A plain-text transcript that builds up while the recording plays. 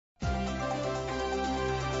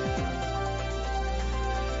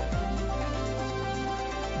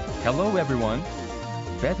Hello everyone!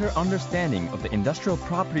 Better understanding of the industrial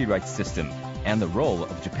property rights system and the role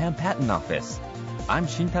of Japan Patent Office. I'm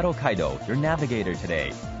Shintaro Kaido, your navigator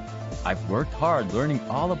today. I've worked hard learning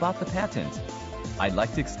all about the patent. I'd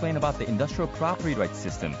like to explain about the industrial property rights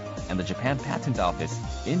system and the Japan Patent Office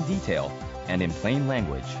in detail and in plain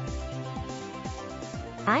language.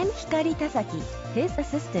 I'm Hikari Tasaki, his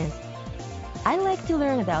assistant. I'd like to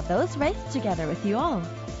learn about those rights together with you all.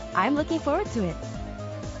 I'm looking forward to it.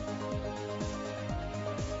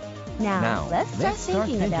 Now, let's start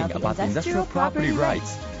thinking about the industrial property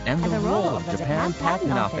rights and the role of the Japan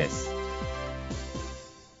Patent Office.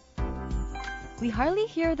 We hardly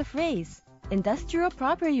hear the phrase industrial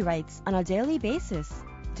property rights on a daily basis,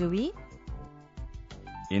 do we?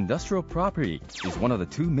 Industrial property is one of the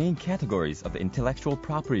two main categories of the intellectual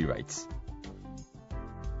property rights.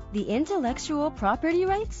 The intellectual property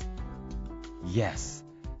rights? Yes.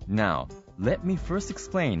 Now, let me first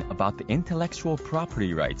explain about the intellectual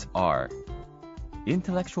property rights are.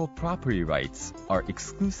 Intellectual property rights are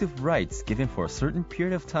exclusive rights given for a certain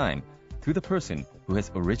period of time to the person who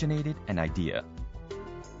has originated an idea.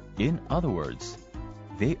 In other words,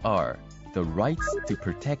 they are the rights to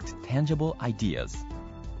protect tangible ideas.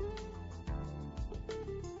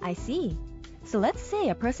 I see. So let's say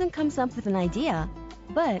a person comes up with an idea,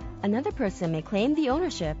 but another person may claim the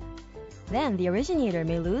ownership. Then the originator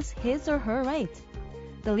may lose his or her right.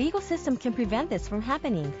 The legal system can prevent this from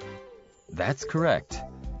happening. That's correct.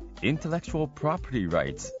 Intellectual property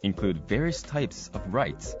rights include various types of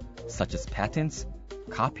rights, such as patents,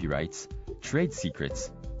 copyrights, trade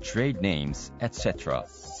secrets, trade names, etc.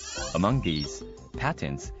 Among these,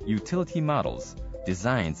 patents, utility models,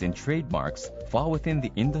 designs, and trademarks fall within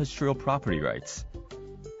the industrial property rights.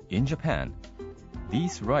 In Japan,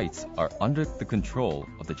 these rights are under the control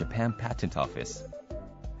of the Japan Patent Office.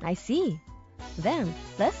 I see. Then,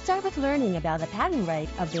 let's start with learning about the patent right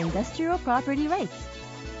of the industrial property rights.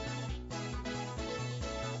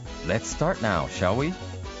 Let's start now, shall we?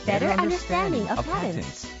 Better understanding of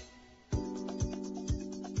patents.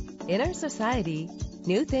 In our society,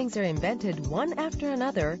 new things are invented one after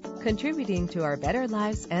another, contributing to our better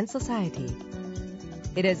lives and society.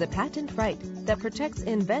 It is a patent right that protects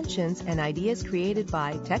inventions and ideas created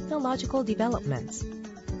by technological developments.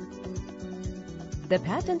 The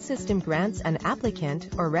patent system grants an applicant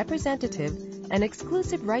or representative an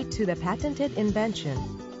exclusive right to the patented invention,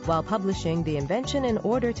 while publishing the invention in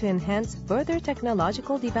order to enhance further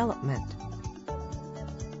technological development.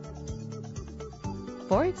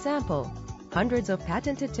 For example, hundreds of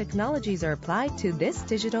patented technologies are applied to this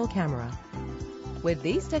digital camera. With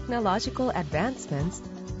these technological advancements,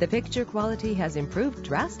 the picture quality has improved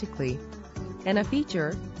drastically, and a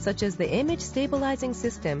feature such as the image stabilizing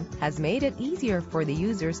system has made it easier for the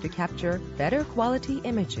users to capture better quality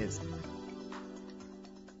images.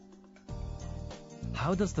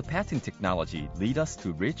 How does the patent technology lead us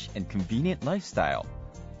to rich and convenient lifestyle?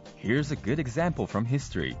 Here's a good example from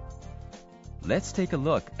history. Let's take a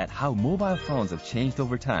look at how mobile phones have changed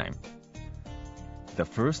over time. The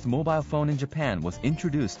first mobile phone in Japan was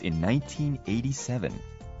introduced in 1987.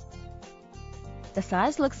 The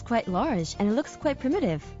size looks quite large and it looks quite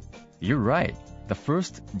primitive. You're right. The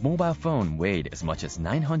first mobile phone weighed as much as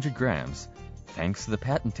 900 grams, thanks to the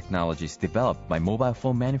patent technologies developed by mobile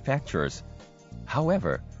phone manufacturers.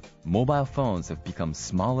 However, mobile phones have become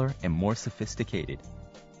smaller and more sophisticated.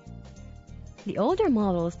 The older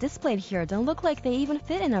models displayed here don't look like they even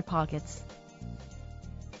fit in our pockets.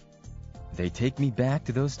 They take me back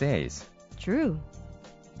to those days. True.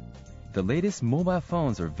 The latest mobile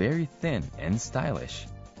phones are very thin and stylish.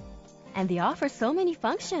 And they offer so many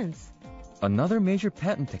functions. Another major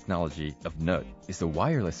patent technology of note is the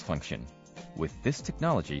wireless function. With this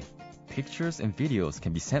technology, pictures and videos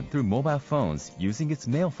can be sent through mobile phones using its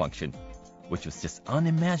mail function, which was just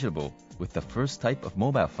unimaginable with the first type of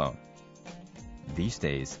mobile phone. These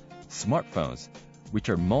days, smartphones, which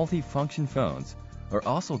are multi-function phones, are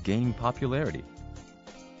also gaining popularity.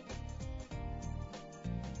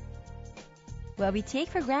 What we take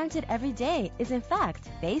for granted every day is in fact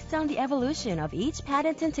based on the evolution of each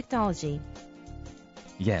patent and technology.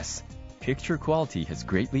 Yes, picture quality has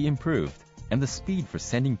greatly improved, and the speed for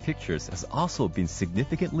sending pictures has also been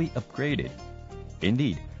significantly upgraded.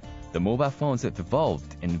 Indeed, the mobile phones have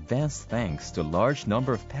evolved and advanced thanks to a large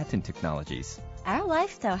number of patent technologies. Our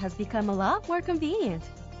lifestyle has become a lot more convenient.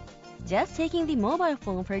 Just taking the mobile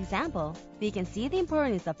phone, for example, we can see the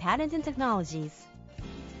importance of patent technologies.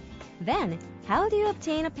 Then, how do you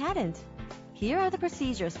obtain a patent? Here are the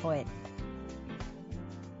procedures for it.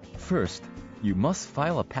 First, you must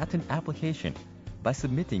file a patent application by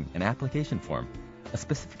submitting an application form, a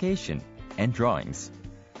specification, and drawings.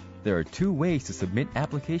 There are two ways to submit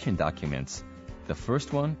application documents. The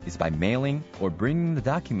first one is by mailing or bringing the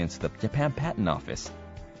documents to the Japan Patent Office.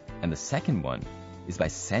 And the second one is by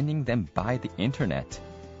sending them by the internet.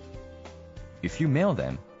 If you mail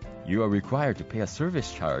them, you are required to pay a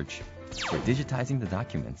service charge for digitizing the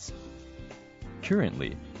documents.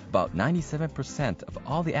 Currently, about 97% of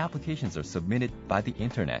all the applications are submitted by the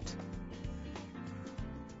internet.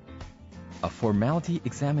 A formality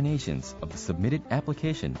examinations of the submitted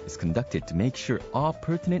application is conducted to make sure all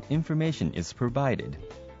pertinent information is provided.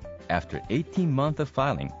 After 18 months of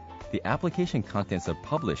filing, the application contents are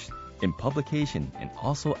published in publication and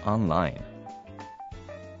also online.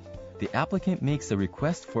 The applicant makes a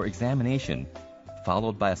request for examination,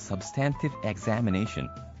 followed by a substantive examination.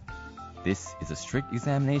 This is a strict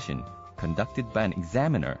examination conducted by an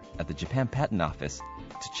examiner at the Japan Patent Office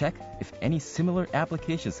to check if any similar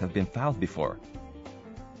applications have been filed before.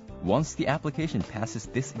 Once the application passes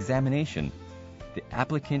this examination, the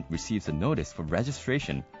applicant receives a notice for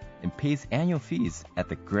registration and pays annual fees at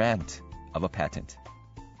the grant of a patent.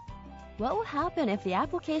 What will happen if the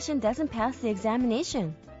application doesn't pass the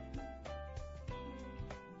examination?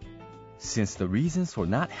 Since the reasons for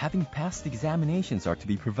not having passed the examinations are to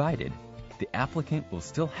be provided, the applicant will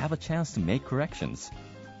still have a chance to make corrections.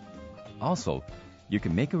 Also, you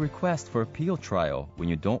can make a request for appeal trial when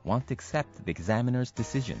you don't want to accept the examiner's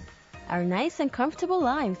decision. Our nice and comfortable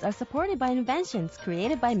lives are supported by inventions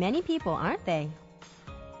created by many people, aren't they?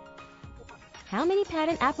 How many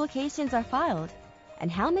patent applications are filed? And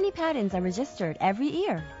how many patents are registered every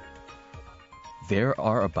year? There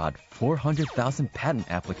are about 400,000 patent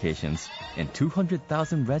applications and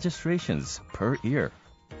 200,000 registrations per year.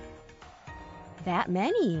 That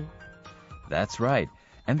many? That's right.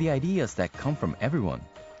 And the ideas that come from everyone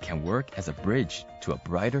can work as a bridge to a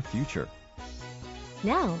brighter future.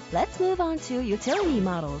 Now, let's move on to utility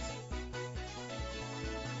models.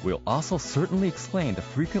 We'll also certainly explain the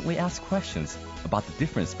frequently asked questions about the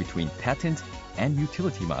difference between patent and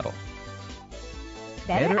utility model.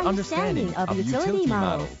 Better understanding of utility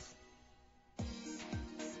models.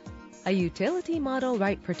 A utility model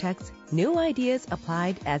right protects new ideas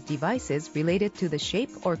applied as devices related to the shape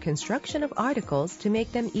or construction of articles to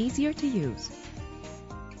make them easier to use.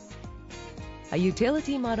 A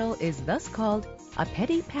utility model is thus called a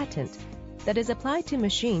petty patent that is applied to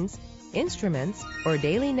machines, instruments, or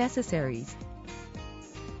daily necessaries.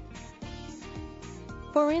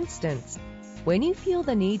 For instance, when you feel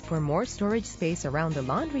the need for more storage space around the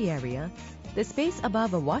laundry area, the space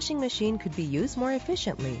above a washing machine could be used more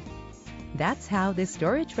efficiently. That's how this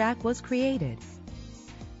storage rack was created.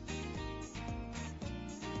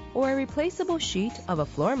 Or a replaceable sheet of a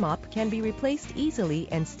floor mop can be replaced easily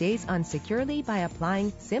and stays on securely by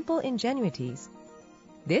applying simple ingenuities.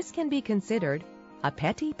 This can be considered a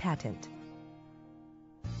petty patent.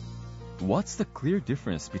 What's the clear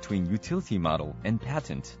difference between utility model and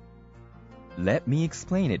patent? Let me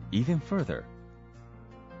explain it even further.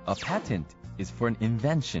 A patent is for an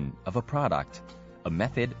invention of a product, a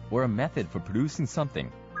method or a method for producing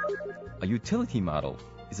something. A utility model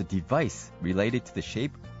is a device related to the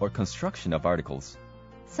shape or construction of articles.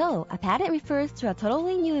 So, a patent refers to a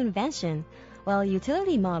totally new invention, while a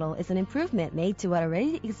utility model is an improvement made to what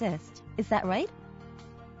already exists. Is that right?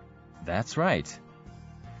 That's right.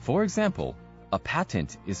 For example, a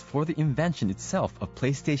patent is for the invention itself of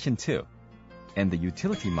PlayStation 2, and the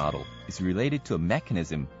utility model is related to a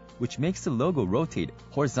mechanism which makes the logo rotate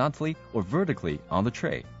horizontally or vertically on the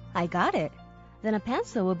tray. I got it. Then a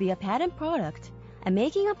pencil will be a patent product, and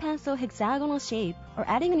making a pencil hexagonal shape or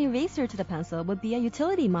adding an eraser to the pencil would be a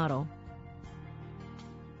utility model.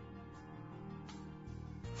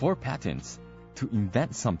 For patents, to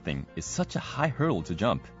invent something is such a high hurdle to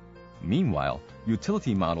jump. Meanwhile,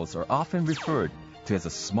 utility models are often referred to as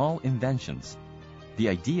small inventions. The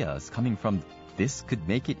idea is coming from this could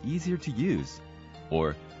make it easier to use,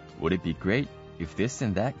 or would it be great if this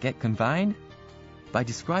and that get combined? By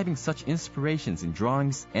describing such inspirations in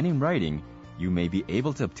drawings and in writing, you may be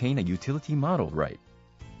able to obtain a utility model right.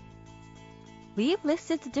 We've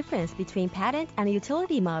listed the difference between patent and a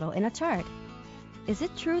utility model in a chart. Is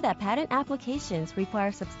it true that patent applications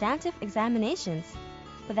require substantive examinations,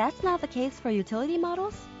 but that's not the case for utility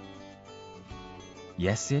models?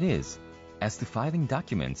 Yes, it is. As to filing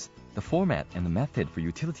documents, the format and the method for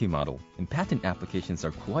utility model and patent applications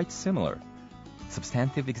are quite similar.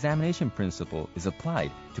 Substantive examination principle is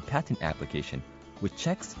applied to patent application, which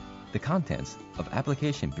checks the contents of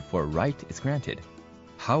application before a right is granted.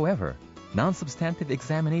 However, non-substantive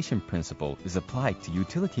examination principle is applied to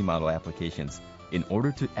utility model applications, in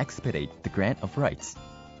order to expedite the grant of rights.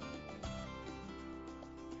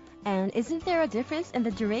 And isn't there a difference in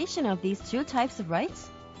the duration of these two types of rights?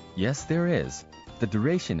 Yes, there is. The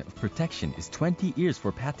duration of protection is 20 years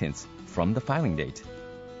for patents from the filing date,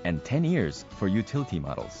 and 10 years for utility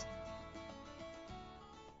models.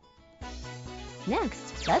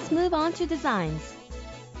 Next, let's move on to designs.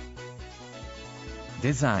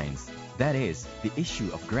 Designs, that is, the issue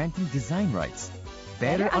of granting design rights.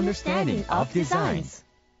 Better understanding of designs.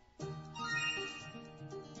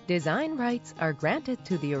 Design rights are granted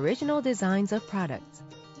to the original designs of products.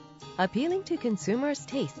 Appealing to consumers'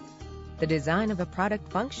 tastes, the design of a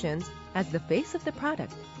product functions as the face of the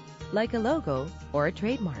product, like a logo or a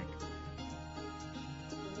trademark.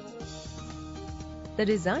 The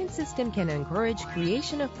design system can encourage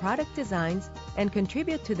creation of product designs and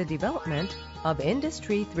contribute to the development of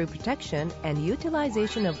industry through protection and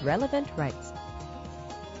utilization of relevant rights.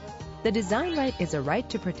 The design right is a right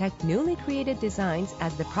to protect newly created designs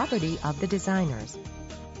as the property of the designers.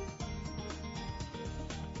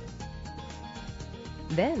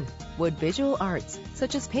 Then, would visual arts,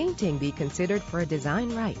 such as painting, be considered for a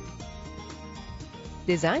design right?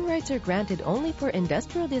 Design rights are granted only for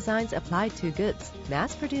industrial designs applied to goods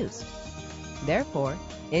mass-produced. Therefore,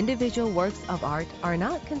 individual works of art are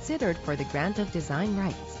not considered for the grant of design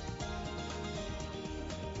rights.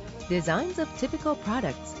 Designs of typical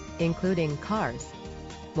products, including cars,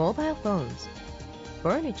 mobile phones,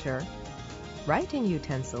 furniture, writing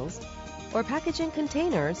utensils, or packaging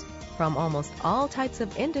containers from almost all types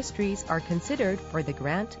of industries are considered for the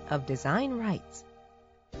grant of design rights.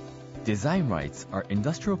 Design rights are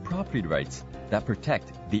industrial property rights that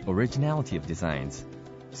protect the originality of designs.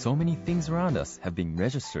 So many things around us have been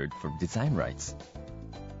registered for design rights.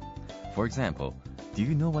 For example, do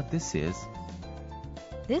you know what this is?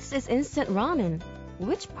 This is instant ramen.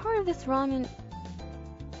 Which part of this ramen?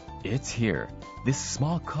 It's here, this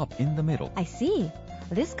small cup in the middle. I see.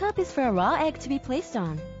 This cup is for a raw egg to be placed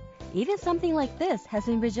on. Even something like this has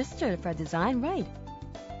been registered for a design right.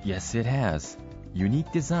 Yes, it has.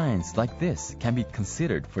 Unique designs like this can be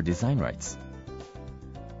considered for design rights.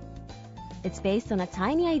 It's based on a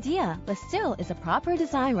tiny idea, but still is a proper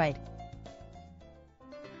design right.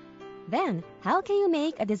 Then, how can you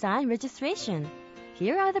make a design registration?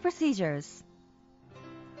 Here are the procedures.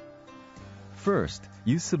 First,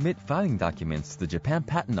 you submit filing documents to the Japan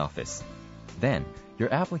Patent Office. Then,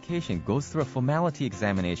 your application goes through a formality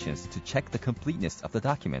examinations to check the completeness of the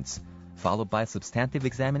documents, followed by a substantive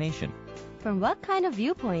examination. From what kind of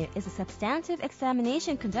viewpoint is a substantive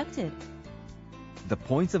examination conducted? The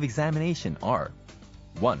points of examination are: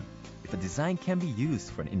 1. If a design can be used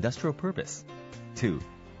for an industrial purpose. 2.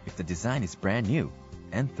 If the design is brand new.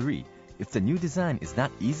 And 3. If the new design is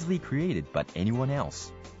not easily created by anyone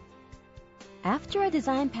else. After a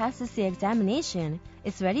design passes the examination,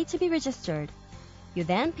 it's ready to be registered. You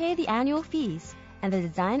then pay the annual fees, and the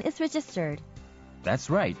design is registered. That's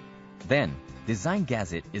right. Then, Design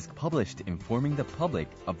Gazette is published informing the public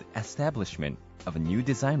of the establishment of a new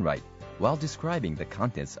design right while describing the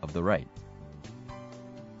contents of the right.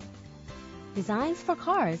 Designs for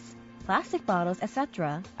cars, plastic bottles,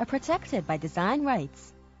 etc. are protected by design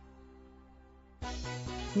rights.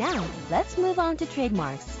 Now, let's move on to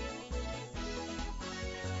trademarks.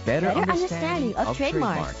 Better understanding of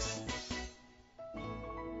trademarks.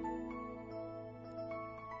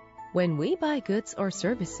 When we buy goods or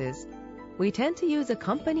services, we tend to use a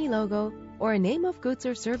company logo or a name of goods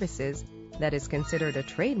or services that is considered a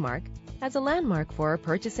trademark as a landmark for our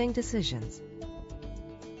purchasing decisions.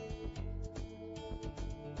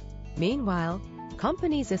 Meanwhile,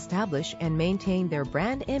 companies establish and maintain their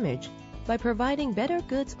brand image by providing better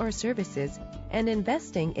goods or services and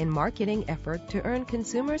investing in marketing effort to earn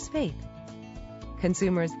consumers' faith.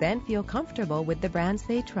 Consumers then feel comfortable with the brands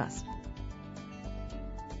they trust.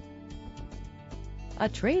 A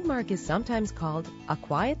trademark is sometimes called a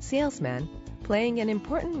quiet salesman, playing an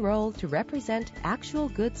important role to represent actual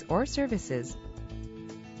goods or services.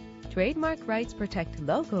 Trademark rights protect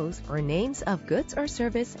logos or names of goods or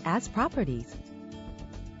service as properties.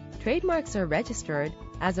 Trademarks are registered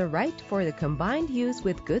as a right for the combined use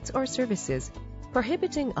with goods or services,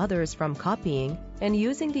 prohibiting others from copying and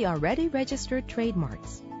using the already registered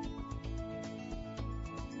trademarks.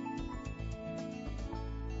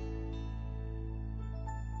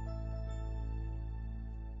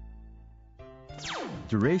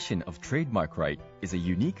 Duration of trademark right is a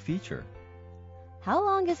unique feature. How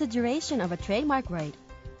long is the duration of a trademark right?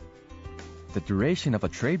 The duration of a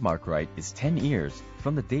trademark right is 10 years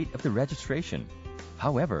from the date of the registration.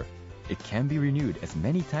 However, it can be renewed as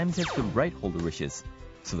many times as the right holder wishes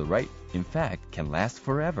so the right, in fact, can last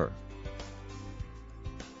forever.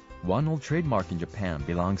 One old trademark in Japan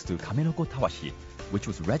belongs to Kamenoko Tawashi, which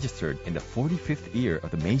was registered in the 45th year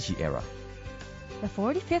of the Meiji era. The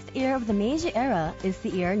 45th year of the Meiji era is the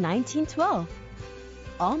year 1912,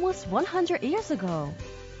 almost 100 years ago.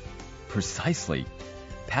 Precisely.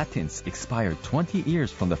 Patents expire 20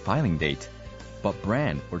 years from the filing date, but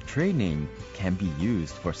brand or trade name can be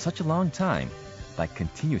used for such a long time by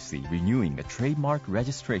continuously renewing a trademark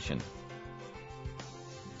registration.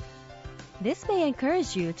 This may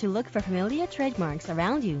encourage you to look for familiar trademarks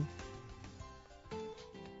around you.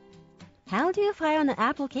 How do you file an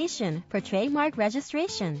application for trademark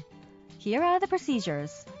registration? Here are the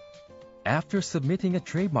procedures. After submitting a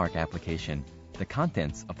trademark application, the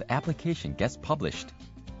contents of the application gets published.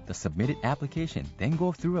 The submitted application then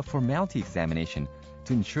goes through a formality examination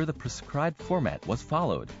to ensure the prescribed format was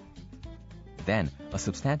followed. Then, a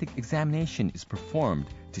substantive examination is performed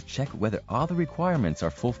to check whether all the requirements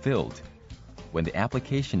are fulfilled. When the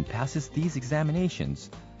application passes these examinations,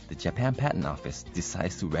 the Japan Patent Office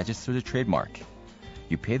decides to register the trademark.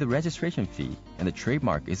 You pay the registration fee and the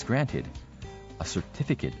trademark is granted. A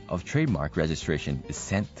certificate of trademark registration is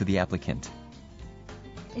sent to the applicant.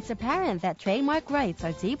 It's apparent that trademark rights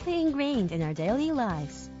are deeply ingrained in our daily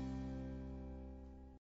lives.